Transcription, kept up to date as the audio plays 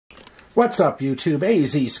What's up, YouTube?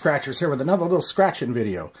 AZ Scratchers here with another little scratching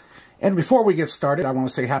video. And before we get started, I want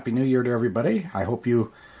to say Happy New Year to everybody. I hope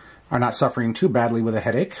you are not suffering too badly with a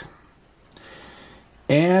headache.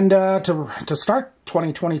 And to start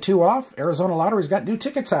 2022 off, Arizona Lottery's got new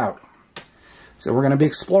tickets out. So we're going to be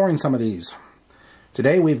exploring some of these.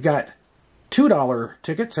 Today we've got $2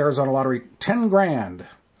 tickets, Arizona Lottery 10 grand.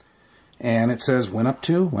 And it says win up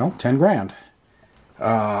to, well, 10 grand.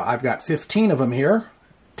 I've got 15 of them here.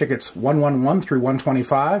 Tickets 111 through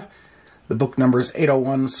 125. The book number is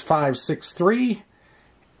 801563.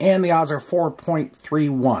 And the odds are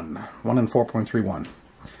 4.31. 1 in 4.31.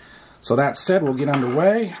 So that said, we'll get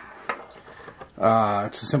underway.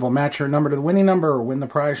 It's a simple match your number to the winning number, win the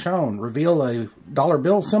prize shown. Reveal a dollar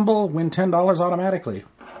bill symbol, win $10 automatically.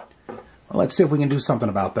 Well, let's see if we can do something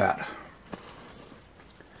about that.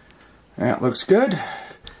 That looks good.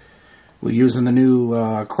 We're using the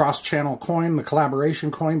new cross-channel coin, the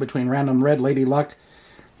collaboration coin between Random Red, Lady Luck,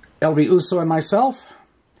 LV Uso, and myself.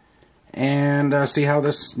 And see how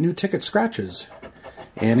this new ticket scratches.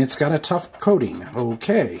 And it's got a tough coating.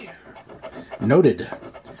 Okay. Noted.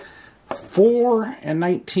 4 and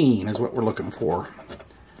 19 is what we're looking for.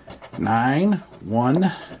 9,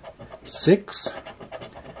 1, 6,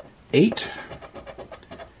 8,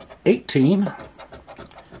 18,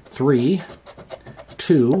 3,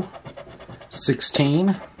 2,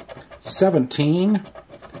 16, 17,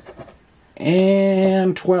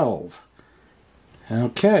 and 12.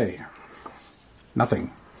 Okay.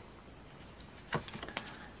 Nothing.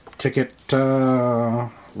 Ticket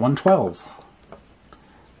 112.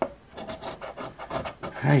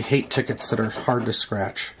 I hate tickets that are hard to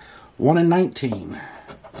scratch. 1 and 19.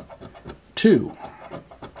 2,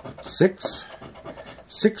 6,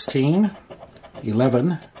 16,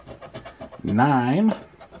 11, 9,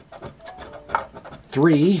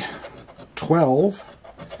 3, 12,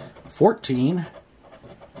 14,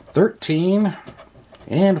 13,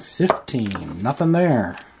 and 15. Nothing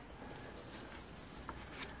there.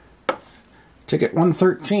 Ticket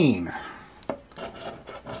 113.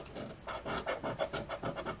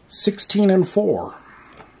 16 and 4.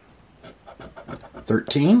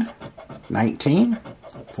 13, 19,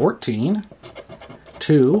 14,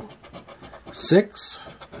 2, 6,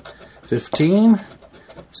 15,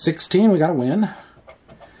 16. We got to win.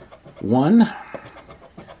 1,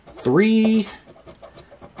 3,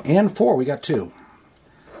 and 4. We got 2.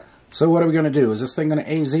 So what are we going to do? Is this thing going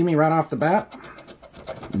to AZ me right off the bat?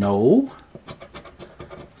 No.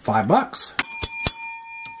 $5.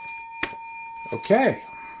 Okay.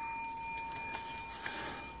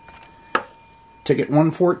 Ticket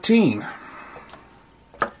 114.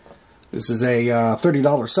 This is a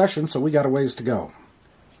 $30 session, so we got a ways to go.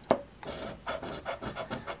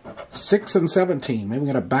 6 and 17. Maybe we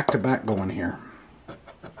got a back-to-back going here.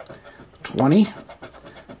 20,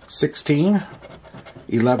 16,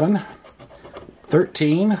 11,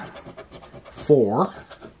 13, 4,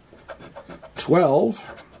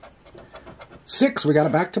 12, 6. We got a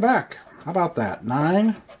back-to-back. How about that?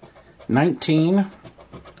 9, 19,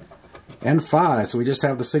 and 5. So we just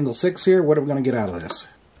have the single 6 here. What are we going to get out of this?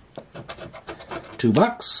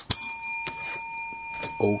 $2.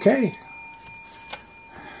 Okay.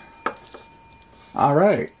 All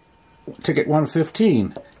right. Ticket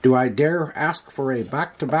 115. Do I dare ask for a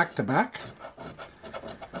back-to-back-to-back?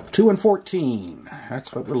 2 and 14.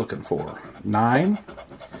 That's what we're looking for. 9,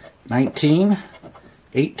 19,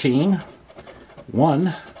 18,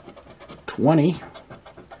 1, 20,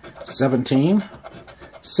 17,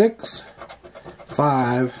 6,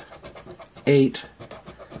 5, 8,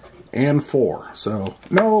 and 4. So,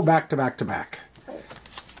 no back-to-back-to-back.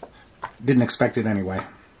 Didn't expect it anyway.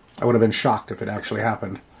 I would have been shocked if it actually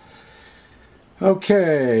happened.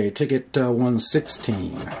 Okay, ticket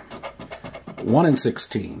 116. 1 and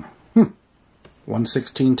 16.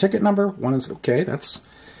 116 ticket number. 1 is okay. That's.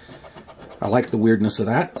 I like the weirdness of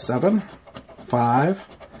that. 7, 5,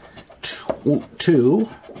 2,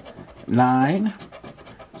 9,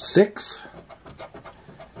 6,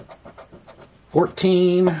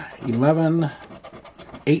 14, 11,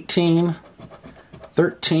 18,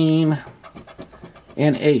 13,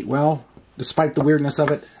 and 8. Well, despite the weirdness of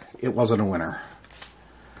it, it wasn't a winner.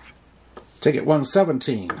 Ticket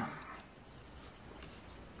 117.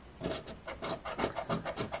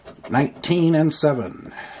 19 and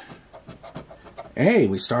 7. Hey,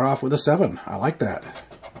 we start off with a 7. I like that.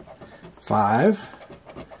 5,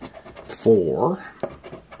 4,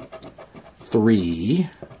 3,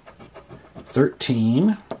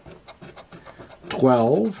 13,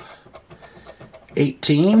 12,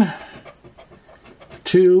 18,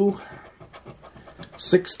 2,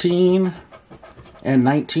 16, and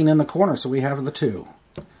 19 in the corner, so we have the 2.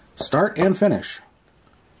 Start and finish.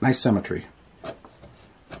 Nice symmetry.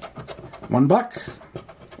 $1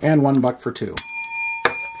 and $1 for 2.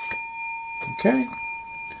 Okay.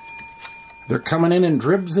 They're coming in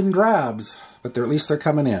dribs and drabs, but at least they're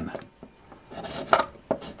coming in.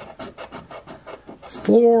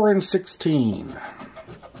 4 and 16.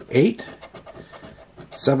 8,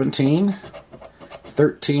 17,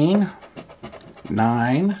 13,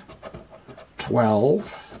 9,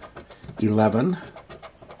 12, 11,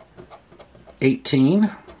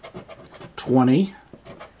 18, 20,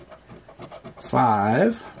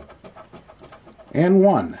 5, and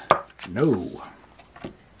 1. No.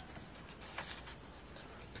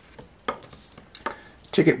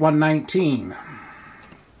 Ticket 119.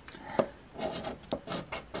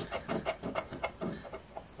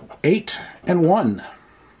 8 and 1.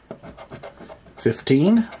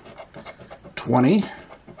 15, 20,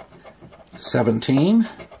 17,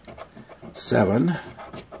 7,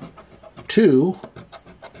 2,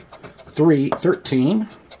 3, 13,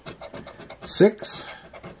 6,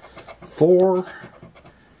 4,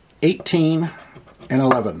 18, and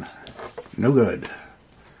 11. No good.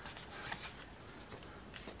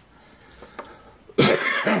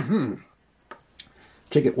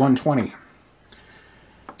 Ticket 120.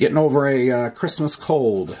 Getting over a Christmas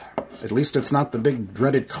cold. At least it's not the big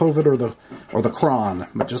dreaded COVID or the cron,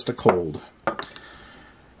 but just a cold.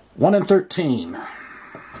 1 and 13.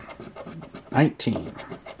 19.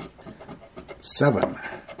 7.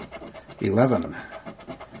 11.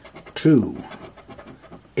 2.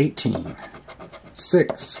 18.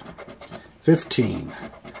 6. 15.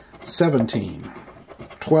 17.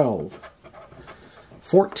 12.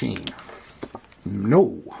 14.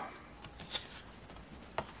 No.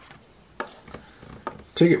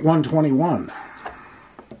 Ticket 121.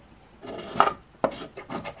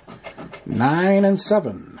 9 and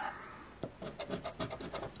 7.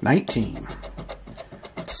 19.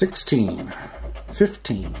 16.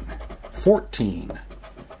 15. 14.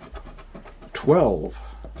 12.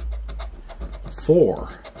 4.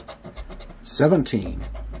 17.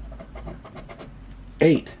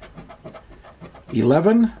 8.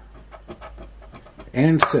 11.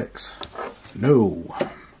 And 6. No.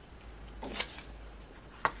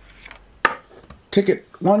 Ticket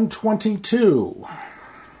 122.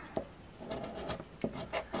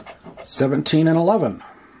 17 and 11.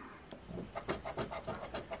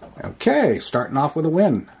 Okay, starting off with a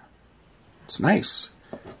win. It's nice.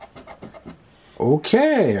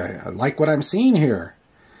 Okay, I like what I'm seeing here.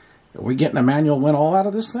 Are we getting a manual win all out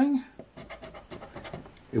of this thing?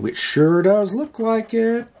 It sure does look like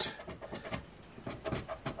it.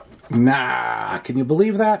 Nah, can you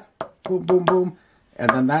believe that? Boom, boom, boom. And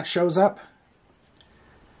then that shows up.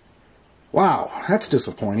 Wow, that's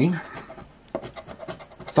disappointing.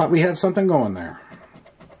 Thought we had something going there.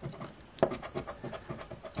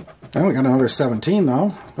 And we got another 17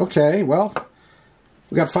 though. Okay, well,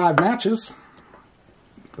 we got 5 matches.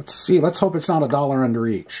 Let's see, let's hope it's not $1 under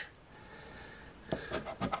each.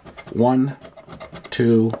 1,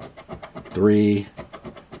 2, 3,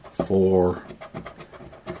 4.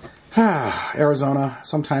 Arizona,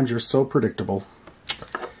 sometimes you're so predictable.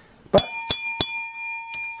 But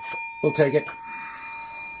we'll take it.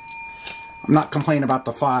 I'm not complaining about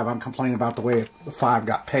the 5, I'm complaining about the way the 5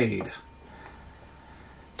 got paid.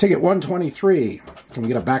 Ticket 123. Can we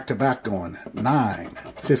get a back-to-back going? 9,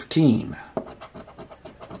 15,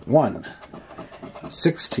 1,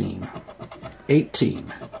 16,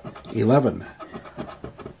 18, 11,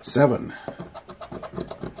 7,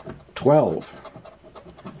 12,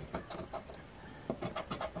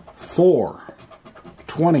 4,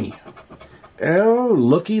 20. Oh,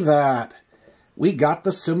 looky that. We got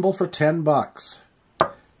the symbol for $10.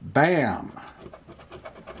 Bam.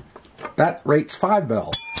 That rates 5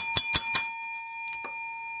 bells.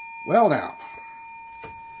 Well now,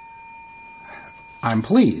 I'm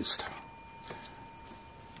pleased.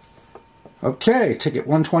 Okay, ticket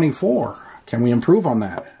 124. Can we improve on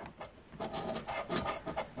that?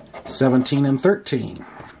 17 and 13.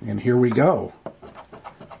 And here we go.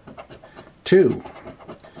 2,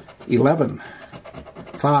 11,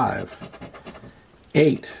 5,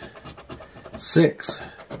 8, 6,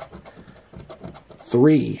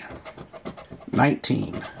 3,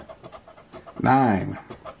 19, 9,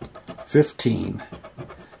 15,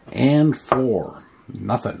 and 4.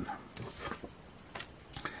 Nothing.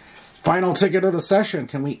 Final ticket of the session.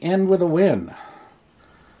 Can we end with a win?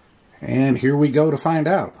 And here we go to find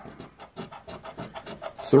out.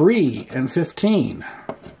 3 and 15.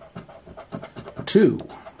 2,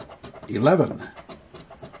 11,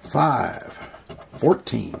 5,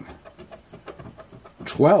 14,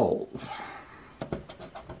 12.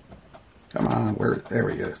 Come on, there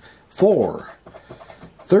we go. 4,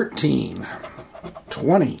 13,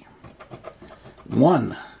 20,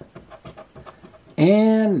 1,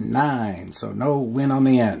 and 9. So no win on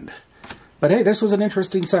the end. But hey, this was an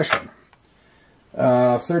interesting session.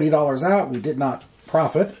 $30 out, we did not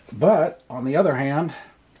profit, but on the other hand,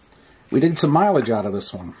 we did some mileage out of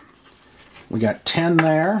this one. We got 10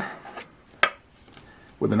 there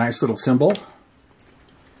with a nice little symbol.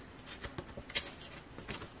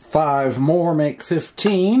 5 more make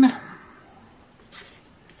 15.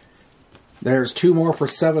 There's 2 more for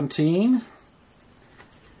 17.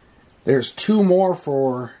 There's 2 more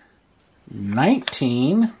for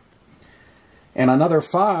 19. And another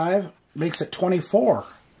 5 makes it 24.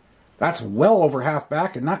 That's well over half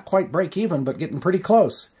back and not quite break even, but getting pretty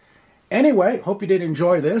close. Anyway, hope you did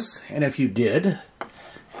enjoy this. And if you did,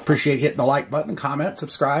 appreciate hitting the like button, comment,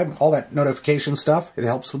 subscribe, all that notification stuff. It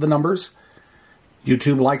helps with the numbers.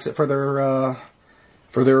 YouTube likes it for their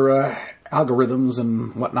algorithms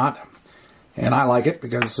and whatnot. And I like it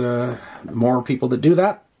because the more people that do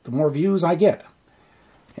that, the more views I get.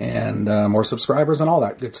 And more subscribers and all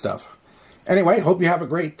that good stuff. Anyway, hope you have a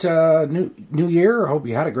great new year. Hope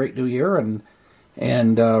you had a great new year. And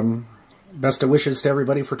best of wishes to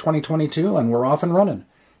everybody for 2022. And we're off and running.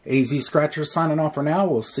 AZ Scratchers signing off for now.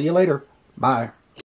 We'll see you later. Bye.